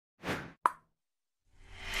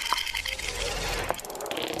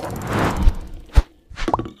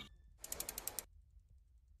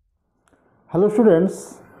Hello students,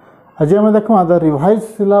 आज आम देखा the revise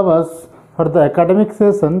syllabus for the academic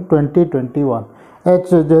session 2021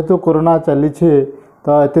 जेहेतु कोरोना चली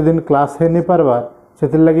तो एत दिन क्लास हो नहीं पार्बार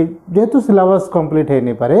से लगी जेहेतु सिलेबस कंप्लीट हो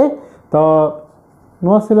नहीं पारे तो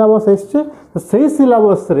नुआ सिलेबस आसचे तो सही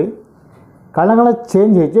सिलेबस रे काना काना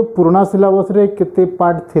चेंज हो पुराना सिलेबस रे केते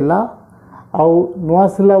पार्ट थिला आउ नुआ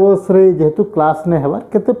सिलेबस रे जेहेतु क्लास नहीं हेबार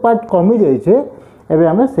केते पार्ट कमी जाइए एबे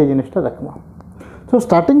हमें से जिनिसटा देखमा। So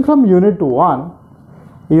starting from unit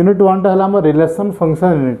 1 टा हला हमर रिलेशन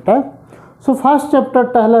फंक्शन यूनिट टा। सो फर्स्ट चैप्टर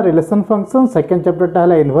टा हला रिलेशन फंक्शन, सेकंड चैप्टर टा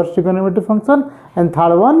हला inverse trigonometry function and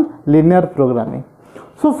third one linear programming.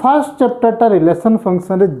 So first chapter टा रिलेशन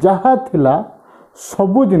फंक्शन रे जहा थिला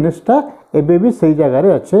सबु जिनिसटा एबे भी सही जगह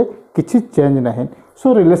रे अच्छे किछि चेंज नाही।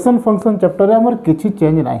 सो रिलेशन फंक्शन चैप्टर रे हमर किछि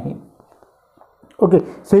चेंज नाही। Okay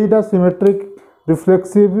सेहीटा symmetric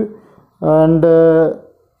reflexive and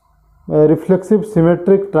reflexive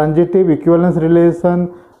symmetric transitive equivalence relation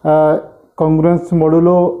कांग्रुएंस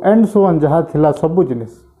modulo and so on जहाँ थिला सबु जिनिस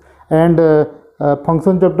एंड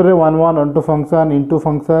फंक्शन चैप्टर रे 1 on to function into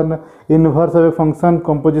function inverse of function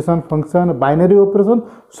composition function binary operation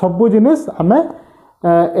सबु जिनिस आमे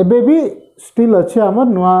एबे भी स्टिल अच्छे हमर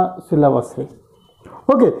नुआ सिलेबस रे।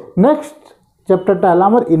 ओके नेक्स्ट चैप्टर टा हला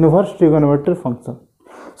हमर इनवर्स ट्रिगोनोमेट्री फंक्शन।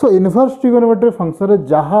 सो इनवर्स ट्रिगोनोमेट्री फंक्शन रे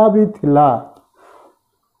जहाँ भी थिला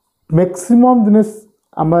मैक्सिमम जिनिस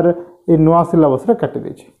आमर ए नुआ सिलेबस रे काटी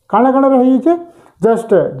देछि। काना काना रही जे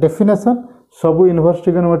जस्ट डेफिनेशन सबु इनवर्स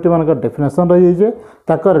ट्रिगोनोमेट्री मान का डेफिनेशन रही जे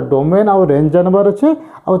ताकर डोमेन और रेंज जानबार अछि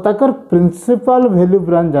और ताकर प्रिंसिपल वैल्यू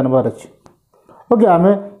ब्रांच जानबार अछि। ओके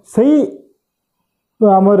आमे सही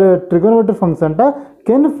आमर ट्रिगोनोमेट्री फंक्शन टा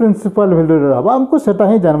केन प्रिंसिपल वैल्यू रहबा हमको सेटा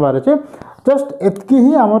ही जानबार अछि। जस्ट एतकी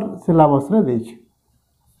ही आमर सिलेबस रे देछि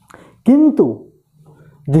किंतु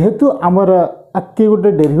जेहेतु आमर आके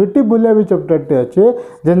गोटे डेरिवेटिव बोलिया भी चैप्टरटे अच्छे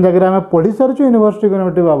जेन जगह आम पढ़ी सारी इनवर्स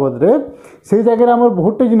ट्रिगोनोमेट्री बाबद रे से जगह आम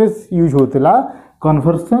बहुत जिनिस यूज होता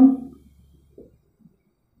conversion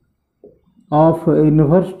of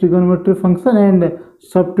inverse trigonometry function and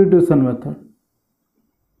substitution method.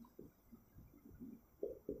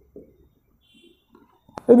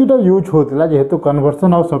 ये दुटा यूज होता जेहेतु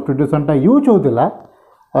कन्वर्सन और सब्स्टिट्यूशन टा यूज होता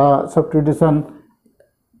substitution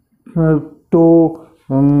to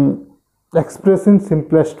express in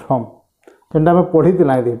simplest form जेनटा आम पढ़ी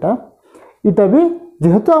दुटा इटा भी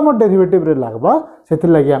जेहेतु आम डेरिवेटिव रे लागबा से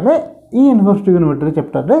लगी आम इनवर्स ट्रिगोनोमेट्री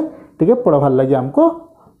चैप्टर रे टिके पढ़वार लगी आमको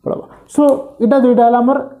पढ़वा। सो इटा दुईटा हला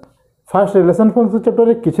हमर फर्स्ट रिलेशन फंक्शन चैप्टर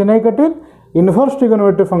रे किछि नहीं कठिन इनवर्स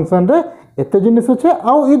ट्रिगोनोमेट्री फंक्शन रे एते जिनिस अच्छे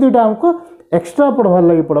आउ ई दुईटा हमको एक्स्ट्रा पढ़वार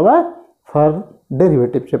लगी पढ़वा फॉर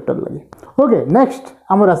डेरिवेटिव चैप्टर लगी। ओके नेक्स्ट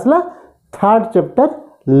हमर आसला third chapter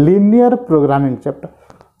linear programming chapter.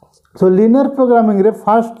 सो लिनियर प्रोग्रामिंग रे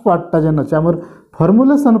फर्स्ट पार्ट टा जन अछि हमर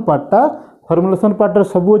फॉर्मुलेशन पार्ट रे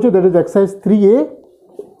सब अछि दैट इज एक्सरसाइज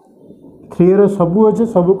 3a रे सब अछि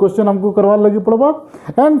सब क्वेश्चन हमको करवा लगी पड़बा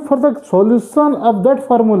and for the solution of that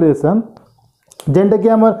formulation जेंटा कि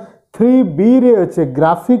हमर 3b रे अछि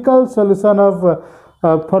graphical solution of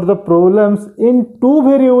for the problems in 2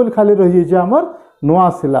 variable खाली रही छै हमर नोआ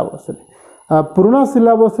सिलेबस रे। पुराना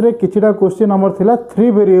सिलेबस रे किछिटा क्वेश्चन हमर थिला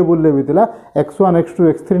 3 वेरिएबल रे भी थिला x1 x2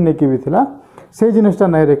 x3 ने की भी थिला से जिनिसटा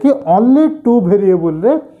नै रे कि ओनली 2 वेरिएबल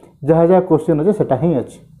रे जहा जहा क्वेश्चन अछि सेटा ही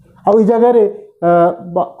अछि आ ई जगह रे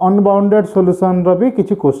अनबाउंडेड सॉल्यूशन रो भी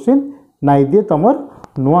किछि क्वेश्चन नाइ दिए तमर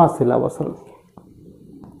नोआ सिलेबस रे।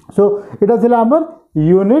 सो इटा थिला हमर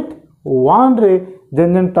यूनिट 1 रे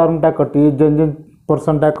जेन जेन टर्म टा कटि जेन जेन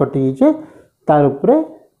पर्सन टा कटि छै तार ऊपर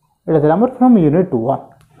इटा थिला हमर फ्रॉम यूनिट 1।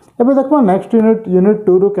 एबे देखमा नेक्स्ट यूनिट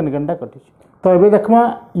 2 रो केन केनटा कटि तो एबे देखमा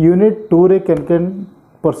यूनिट 2 रे केन केन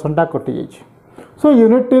पर्सन टा कटि जाय छै। सो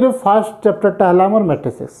यूनिट 2 रे फर्स्ट चैप्टर टा हला हमर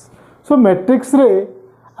मैट्रिसेस। सो मैट्रिक्स रे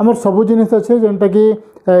हमर सब जिनिस अछि जेंटा कि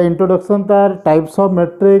इंट्रोडक्शन तार types of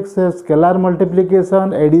matrix scalar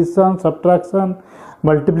multiplication addition subtraction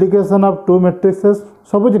multiplication of to matrices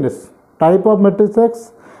सब जिनिस type of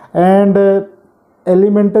matrices and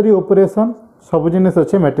elementary operation सब जिनिस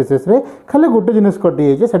अच्छे मैट्रिसेस रे खाली गोटे जिनिस कटि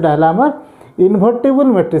जाइए सेटा हला हमर इन्वर्टिबल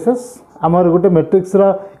मैट्रिसेस आमर गोटे मैट्रिक्स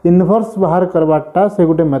रा इनवर्स बाहर करवाटा से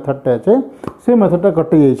गोटे मेथड टा अच्छे से मेथड टा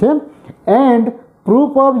कटि जाइए and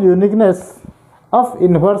proof of uniqueness of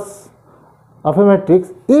inverse of A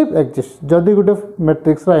matrix if exist जदि गोटे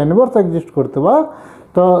मैट्रिक्स रा इनवर्स एग्जिस्ट करतबा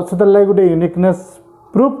तो सेटा लाइक गोटे यूनिकनेस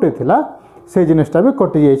प्रूफ टे थिला से जिनिसटा भी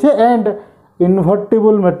कटि जाइए and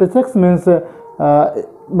invertible matrices means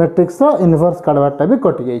matrix inverse काढ़वाटा भी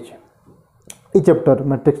कटि जाइए चैप्टर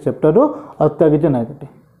मैट्रिक्स चैप्टर रो अत्या किसी ना कटे।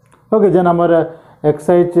 ओके जेन आमर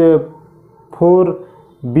एक्सरसाइज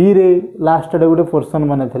 4b रे लास्ट आड़े गोटे पोर्सन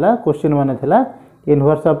माने थिला क्वेश्चन माने थिला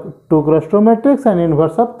inverse of 2 cross 2 matrix and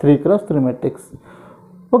inverse of 3 cross 3 matrix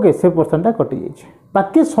okay से परसेंटा कटि जाइए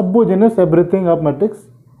बाकी सब जिनिस everything of matrix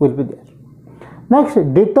will be there next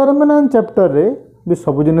determinant chapter रे भी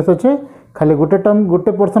सब जिनिस अच्छे खाली गोटे टर्म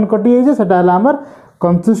गोटे पर्सन कटि जाइए सेटा हला हमर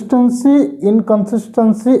consistency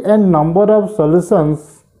inconsistency and number of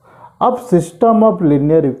solutions of system of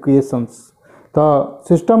linear equations तो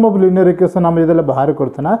सिस्टम ऑफ लिनियर इक्वेशन आम जो बाहर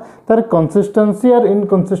करते तार कंसिस्टेंसी और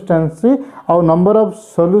इनकंसिस्टेंसी और नंबर ऑफ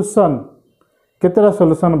सॉल्यूशन केतेटा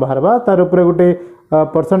सॉल्यूशन बाहरबा तार ऊपर गोटे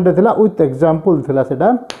परसेंटेज थिला विथ एग्जांपल थिला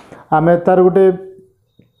सेटा आमे तार गोटे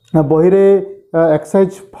बही रे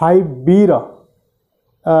एक्सरसाइज 5B रो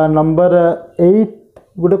नंबर 8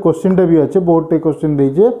 गोटे क्वेश्चन भी अच्छे बहुत क्वेश्चन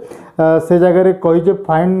दीजिए से जगह रे कही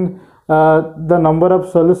find the number of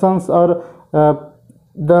solutions और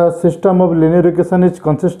the system of linear equation is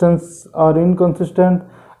consistent or inconsistent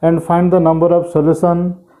and find the number of solution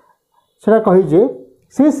सेटा कही जे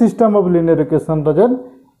से सिस्टम ऑफ लिनियर इक्वेशन रो जन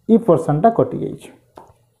ई परसेंटा कटि जाइए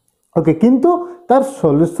ओके किंतु तार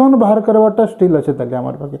सॉल्यूशन बाहर करवाटा स्टिल अच्छे ताले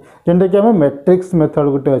हमर पाके जेंटा कि हमें मैट्रिक्स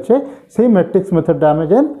मेथड गोटे अच्छे से मैट्रिक्स मेथड आमे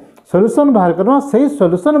जेन सॉल्यूशन बाहर करवा से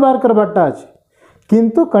सॉल्यूशन बाहर करवाटा अच्छे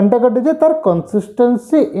किंतु कंटा कटि जे तार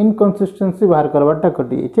कंसिस्टेंसी इनकंसिस्टेंसी बाहर करवाटा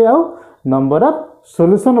कटि जाइए आ नंबर ऑफ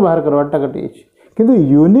सॉल्यूशन बाहर करवाटा कटि जाइए किंतु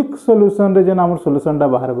यूनिक सॉल्यूशन रे जेन हमर सॉल्यूशनटा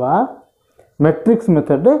बाहर बा मैट्रिक्स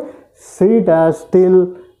मेथड रे सेटा स्टिल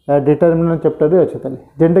डिटरमिनेंट चैप्टर रे अच्छे ताले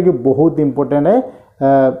जेंटा कि बहुत इंपोर्टेंट है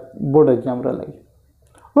बोर्ड एग्जाम रे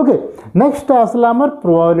लगी ओके नेक्स्ट आसला हमर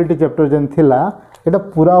प्रोबेबिलिटी चैप्टर जेन थिला एटा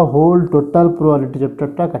पूरा होल टोटल प्रोबेबिलिटी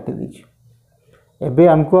चैप्टरटा काटि दीछि एबे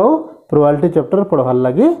हमको प्रोबेबिलिटी चैप्टर पढ़वार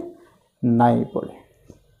लगी नाई पड़े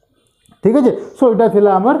ठीक है सो इटा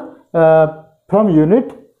थिला हमर फ्रॉम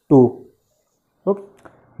यूनिट 2 ओके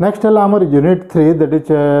नेक्स्ट है हमर unit 3 that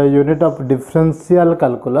is unit of differential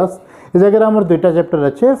calculus इस जगह हमर दुईटा चैप्टर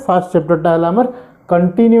अच्छे फर्स्ट चैप्टरटा है हमर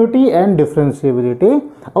कंटिन्यूटी एंड डिफरेंशिएबिलिटी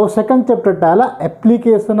और सेकंड चैप्टरटा है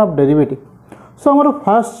एप्लीकेशन ऑफ डेरिवेटिव सो हमर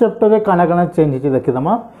फर्स्ट चैप्टर रे काना काना चेंज होची देखि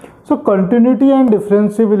दमा सो कंटिन्यूटी एंड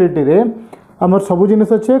डिफरेंशिएबिलिटी रे हमर सब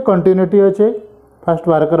जिनिस अच्छे कंटिन्यूटी अच्छे फर्स्ट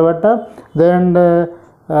बार करवाटा देन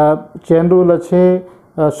चेन रूल अच्छे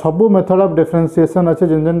सबू मेथड ऑफ डिफरेंशिएशन अच्छे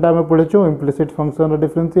जेन जेनटा आम पढ़ीचु implicit function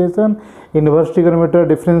differentiation inverse trigonometry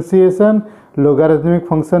differentiation logarithmic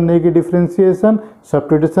function नहीं कि डिफरेंशिएशन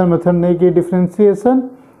सब्स्टिट्यूशन मेथड नहीं कि डिफरेंशिएशन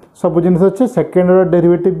सब जिनिस अच्छे सेकेंड ऑर्डर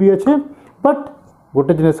डेरिवेटिव भी अच्छे बट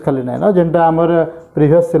गोटे जिनिस खाली ना जेनटा आमर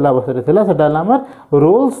प्रीवियस सिलेबस रे थिला सेटा आमर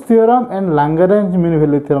Rolle's theorem and Lagrange mean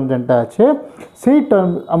value theorem जेनटा अच्छे सेही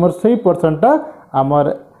टर्म आमर सेही पर्सनटा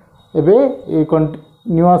आमर एबे ए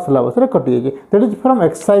न्यूआ सिलेबस रे कटि जाइए that is from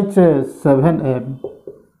exercise 7M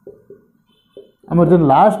आमर जो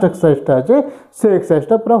लास्ट एक्सरसाइजटा अच्छे से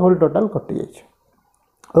एक्सरसाइजटा पूरा होल टोटल कटि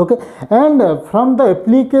जाइए okay and from the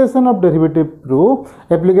application of derivative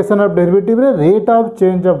proof application of derivative रे rate of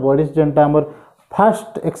change of bodies जेनटा आमर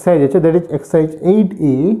फर्स्ट एक्सरसाइज अच्छे दैट इज एक्सरसाइज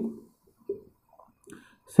 8E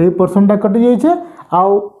से पर्सनटा कटि जाइए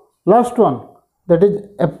आउ last one that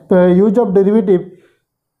is use of derivative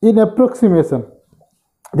in approximation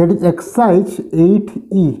that is exercise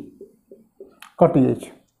 8E कटि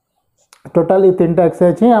जाइए total ये तीन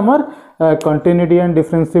एक्सरसाइज है आमर continuity and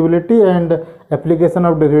differentiability and application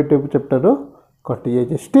of derivative chapter कटि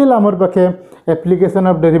जाइए स्टिल आमर पाखे application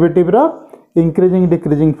of derivative row increasing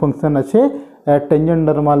decreasing function अच्छे टेंजेंट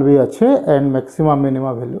नॉर्मल भी अच्छे and maximum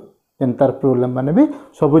minimum value N तार प्रॉब्लम माने भी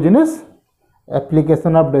सब जिनिस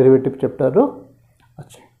एप्लीकेशन ऑफ डेरिवेटिव चैप्टर रो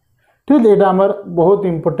अच्छे ठीक है आमर बहुत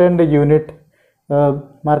इंपोर्टेंट यूनिट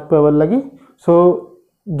मार्क पावर लगी सो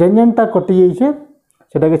जेन जेनटा कटि जाइए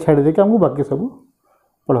सेटा के छाड़ देके हमको बाकी सब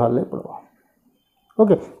पढ़वा ले पड़वा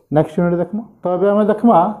ओके नेक्स्ट यूनिट देखमा तो अबे हमें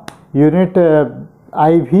देखमा यूनिट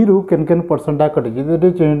IV रु केन केन परसेंटा कटि जे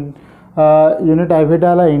यूनिट IV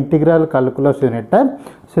डाला इंटीग्रल कैलकुलस यूनिटा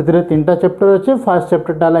से तीनटा चैप्टर अच्छे फर्स्ट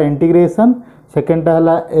चैप्टर डाला इंटीग्रेशन सेकेंड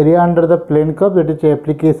डाला area under the plane curve that is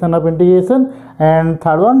application of integration and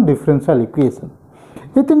third one differential equation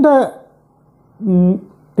ये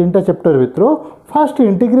तीनटा चैप्टर भितर फर्स्ट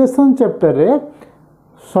इंटीग्रेशन चैप्टर रे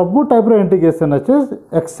सबू टाइप रो इंटीग्रेशन अच्छे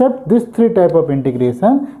accept this 3 type of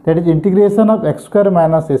integration that is integration of x square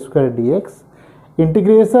minus a square dx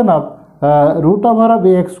integration of root over of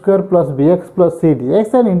ax square plus bx plus c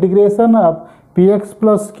dx and integration of px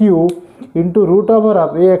plus q into root over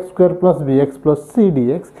of ax square plus bx plus c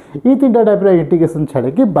dx ये तीन type रो integration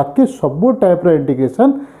छाड़े कि बाकी सबू type रो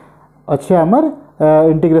integration अच्छे आमर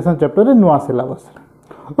integration chapter रे नुआ सिलेबस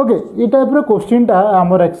ओके ये टाइप रो क्वेश्चन टा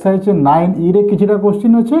हमर एक्सरसाइज 9E रे किछटा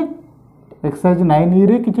क्वेश्चन अच्छे एक्सरसाइज 9E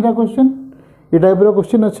रे किछटा क्वेश्चन ये टाइप रो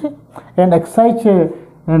क्वेश्चन अच्छे एंड एक्सरसाइज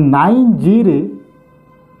 9G रे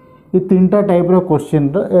ये तीनटा टाइप रो क्वेश्चन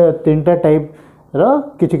तीनटा टाइप रो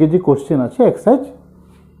किछि किछि क्वेश्चन अच्छे एक्सरसाइज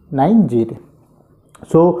 9G रे।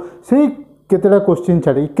 सो से केतेटा क्वेश्चन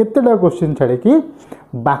छाड़ी कि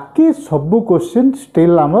बाकी सब क्वेश्चन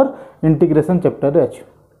स्टिल आमर इंटीग्रेशन चैप्टर रे अछि।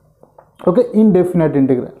 Okay indefinite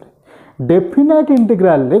integral definite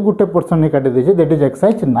integral रे गुटे पर्सन काटि देछे that is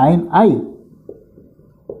exercise 9I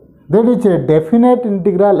that is definite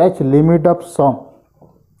integral H limit of some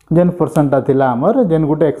जेन पर्सनटा थिला आमर जेन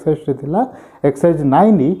गुटे एक्सरसाइज थिला एक्सरसाइज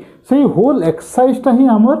 9E से होल एक्सरसाइज ही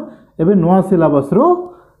आमर एबे नुआ सिलेबस रो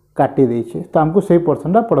काटी देछे तो हमको सही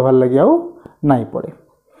पर्सनटा पढ़वार लगी आउ नहीं पड़े।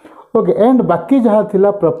 ओके एंड बाकी जहाँ थिला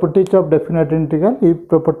प्रॉपर्टीज ऑफ डेफिनाइट इंटीग्रल ये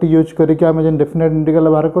प्रॉपर्टी यूज करके आम जेन डेफिनाइट इंटीग्रल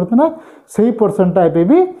बाहर करते ना सही पर्सनटा एबे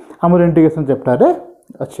भी आमर इंटीग्रेशन चैप्टर रे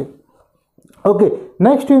अच्छे। ओके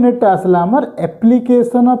नेक्स्ट यूनिट आसला आमर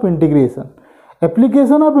application of integration.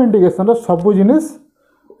 Application of integration रो सब जिनिस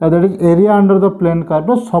that is area under the plane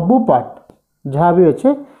curve सब पार्ट जहाँ भी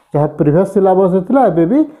अच्छे जहाँ प्रीवियस सिलेबस होता एबे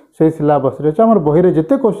भी से सिलेबस रे आमर बही रे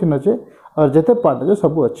जेते क्वेश्चन अच्छे और जेते पार्ट अच्छे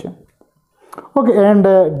सब अच्छे। ओके एंड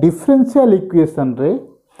डिफरेंशियल इक्वेशन रे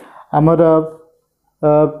आमर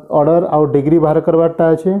ऑर्डर आउ डिग्री बाहर करवाटा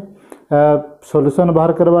अच्छे सॉल्यूशन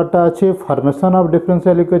बाहर करवाटा अच्छे फॉर्मेशन ऑफ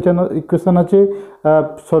डिफरेंशियल इक्वेशन अच्छे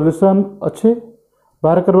सॉल्यूशन अच्छे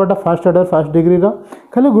बाहर करवाटा फर्स्ट ऑर्डर फर्स्ट डिग्री रो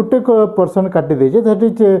खाली गुटे पर्सन काटी देजे that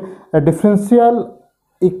is differential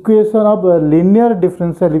equation of linear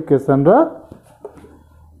differential equation row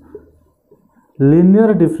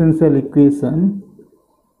linear differential equation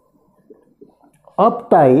of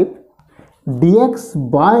type dx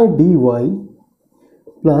by dy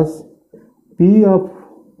plus p of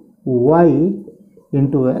y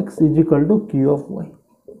into x is equal to q of y.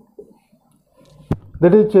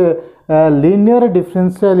 That is linear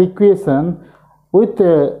differential equation with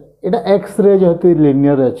এটা x रे যেহেতু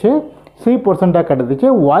linear আছে সেই पर्सनटा काट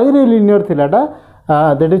दिछे y रे linear थिलाटा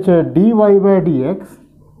that is dy by dx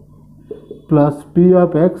plus p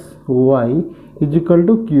of x y is equal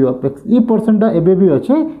to q of x ई पर्सनटा एबे भी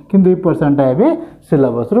अच्छे किंतु ई पर्सनटा एबे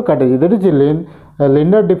सिलेबस रो काटे that is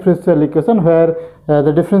linear differential equation where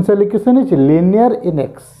the differential equation is linear in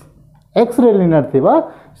x रे linear थिबा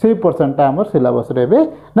से पर्सनटा हमर सिलेबस रे एबे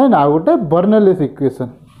नै ना गोटे बर्नौलीज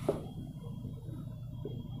इक्वेशन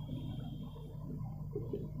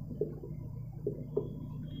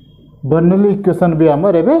बर्नौली इक्वेशन भी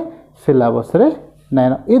हमर एबे सिलेबस रे नै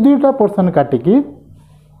ना ये दुईटा पर्सन काटिकी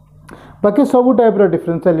बाकी सब टाइप रो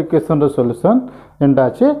डिफरेंशियल इक्वेशन रो सॉल्यूशन जेंटा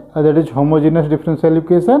अच्छे that is homogeneous differential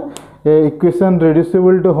equation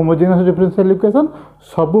reducible to homogeneous differential equation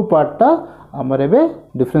सब पार्टटा हमर एबे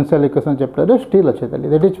डिफरेंशियल इक्वेशन चैप्टर रे स्टिल अच्छे ताली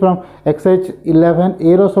that is from exercise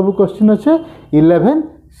 11A रो सब क्वेश्चन अच्छे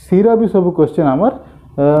 11C रो भी सब क्वेश्चन हमर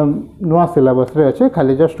नुआ सिलेबस रे अच्छे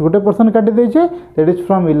खाली जस्ट गुटे पर्सन काटी देछे दैट इज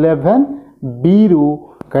फ्रॉम 11B रो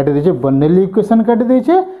काटी दीजिए बर्नौली इक्वेशन काटी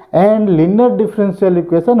दीजिए and linear differential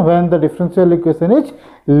equation when the differential equation is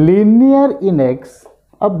linear in x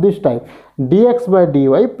of this type dx by dy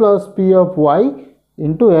plus p of y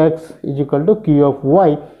into x is equal to q of y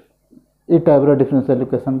ये type रो differential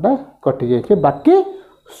equation टा कटि जाइए बाकी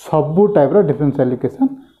सब type रो differential equation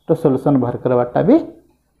तो solution बाहर करवाटा भी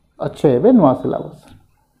अच्छे एबे नुआ सिलेबस।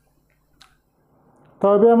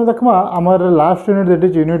 तो अभी आम देखा आमर last unit that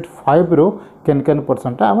is unit 5 रो केन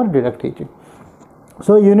पर्सनटा आमर डिडक्ट होइछि।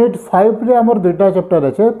 सो यूनिट 5 रे आमर दुईटा चैप्टर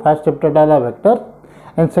अच्छे फर्स्ट चैप्टर डाला vector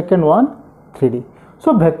and second one 3D।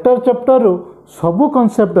 So vector chapter रो सब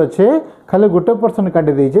कांसेप्ट अच्छे खाली गोटे पर्सन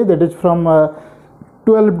काटी देइछे that is from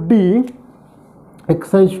 12D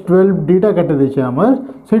exercise 12D टा काटी देइछे आमर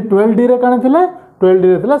से 12D रे काने थिला 12D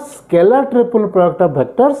रे थिला scalar triple product of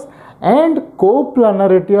vectors and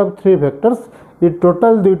coplanarity of 3 vectors ये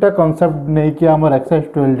टोटल दुईटा कॉन्सेप्ट नहीं कि आमर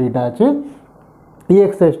एक्सरसाइज 12D टा अच्छे ये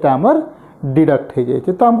एक्सरसाइज टा आमर डिडक्ट हो जाए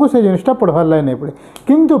तो हमको से जिनिसटा पढ़वार लगे नहीं पड़े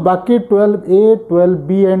किंतु बाकी 12A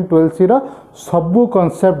 12B एंड 12C रा सबू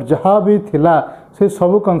कॉन्सेप्ट जहाँ भी थिला से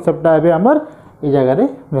सबू कॉन्सेप्टटा एबे आमर ये जगह रे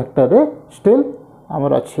वेक्टर रे स्टिल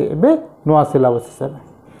आमर अच्छे एबे नुआ सिलेबस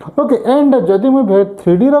हिसाब। ओके एंड जदि मुझे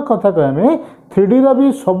 3D रा कथा कहमे 3D रा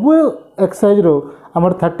भी सबू एक्सरसाइज रो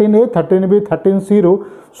आमर 13A 13B 13C रो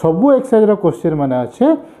सबू एक्सरसाइज रो क्वेश्चन माने अच्छे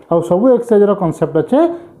और सबू एक्सरसाइज रो कांसेप्ट अच्छे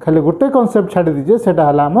खाली गोटे कांसेप्ट छाड़ी दीजिए सेटा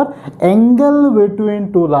हला आमर angle between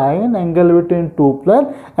two line angle between two plane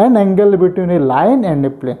and angle between A line and A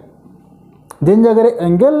plane जिन जगह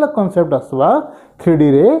एंगल कांसेप्ट आसवा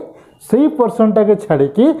 3D रे सही पर्सनटा के छाड़ी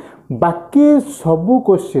कि बाकी सबू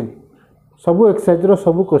क्वेश्चन सबू एक्सरसाइज रो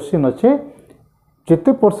सबू क्वेश्चन अच्छे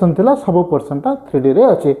जिते पर्सन थिला सब पर्सनटा 3D रे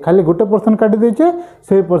अच्छे खाली गोटे पर्सन काटी देछे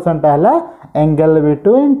से पर्सनटा हला angle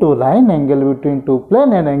between two line angle between two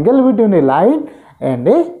plane and angle between A line and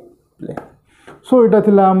a play. सो इटा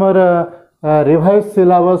थिला हमर revise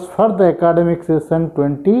syllabus for the academic session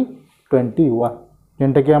 2021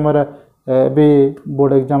 जेनटा कि हमर बे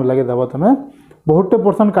बोर्ड एग्जाम लगे दबा तमे बहुते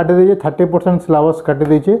परसेंट काटि देजे 30% सिलेबस काटि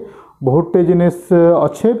देजे बहुते जिनिस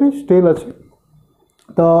अच्छे भी स्टिल अच्छे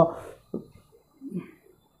तो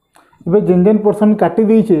ए जेन जेन पर्सन काटि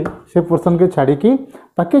देचे से पर्सन के छाड़ी की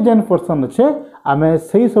बाकी जेन पर्सन अच्छे आमे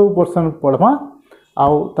सही सब पर्सन पढ़वा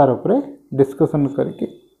आउ तार उपरे डिस्कशन करके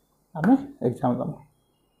आमे एग्जाम दमा।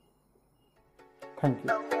 Thank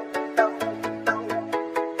you.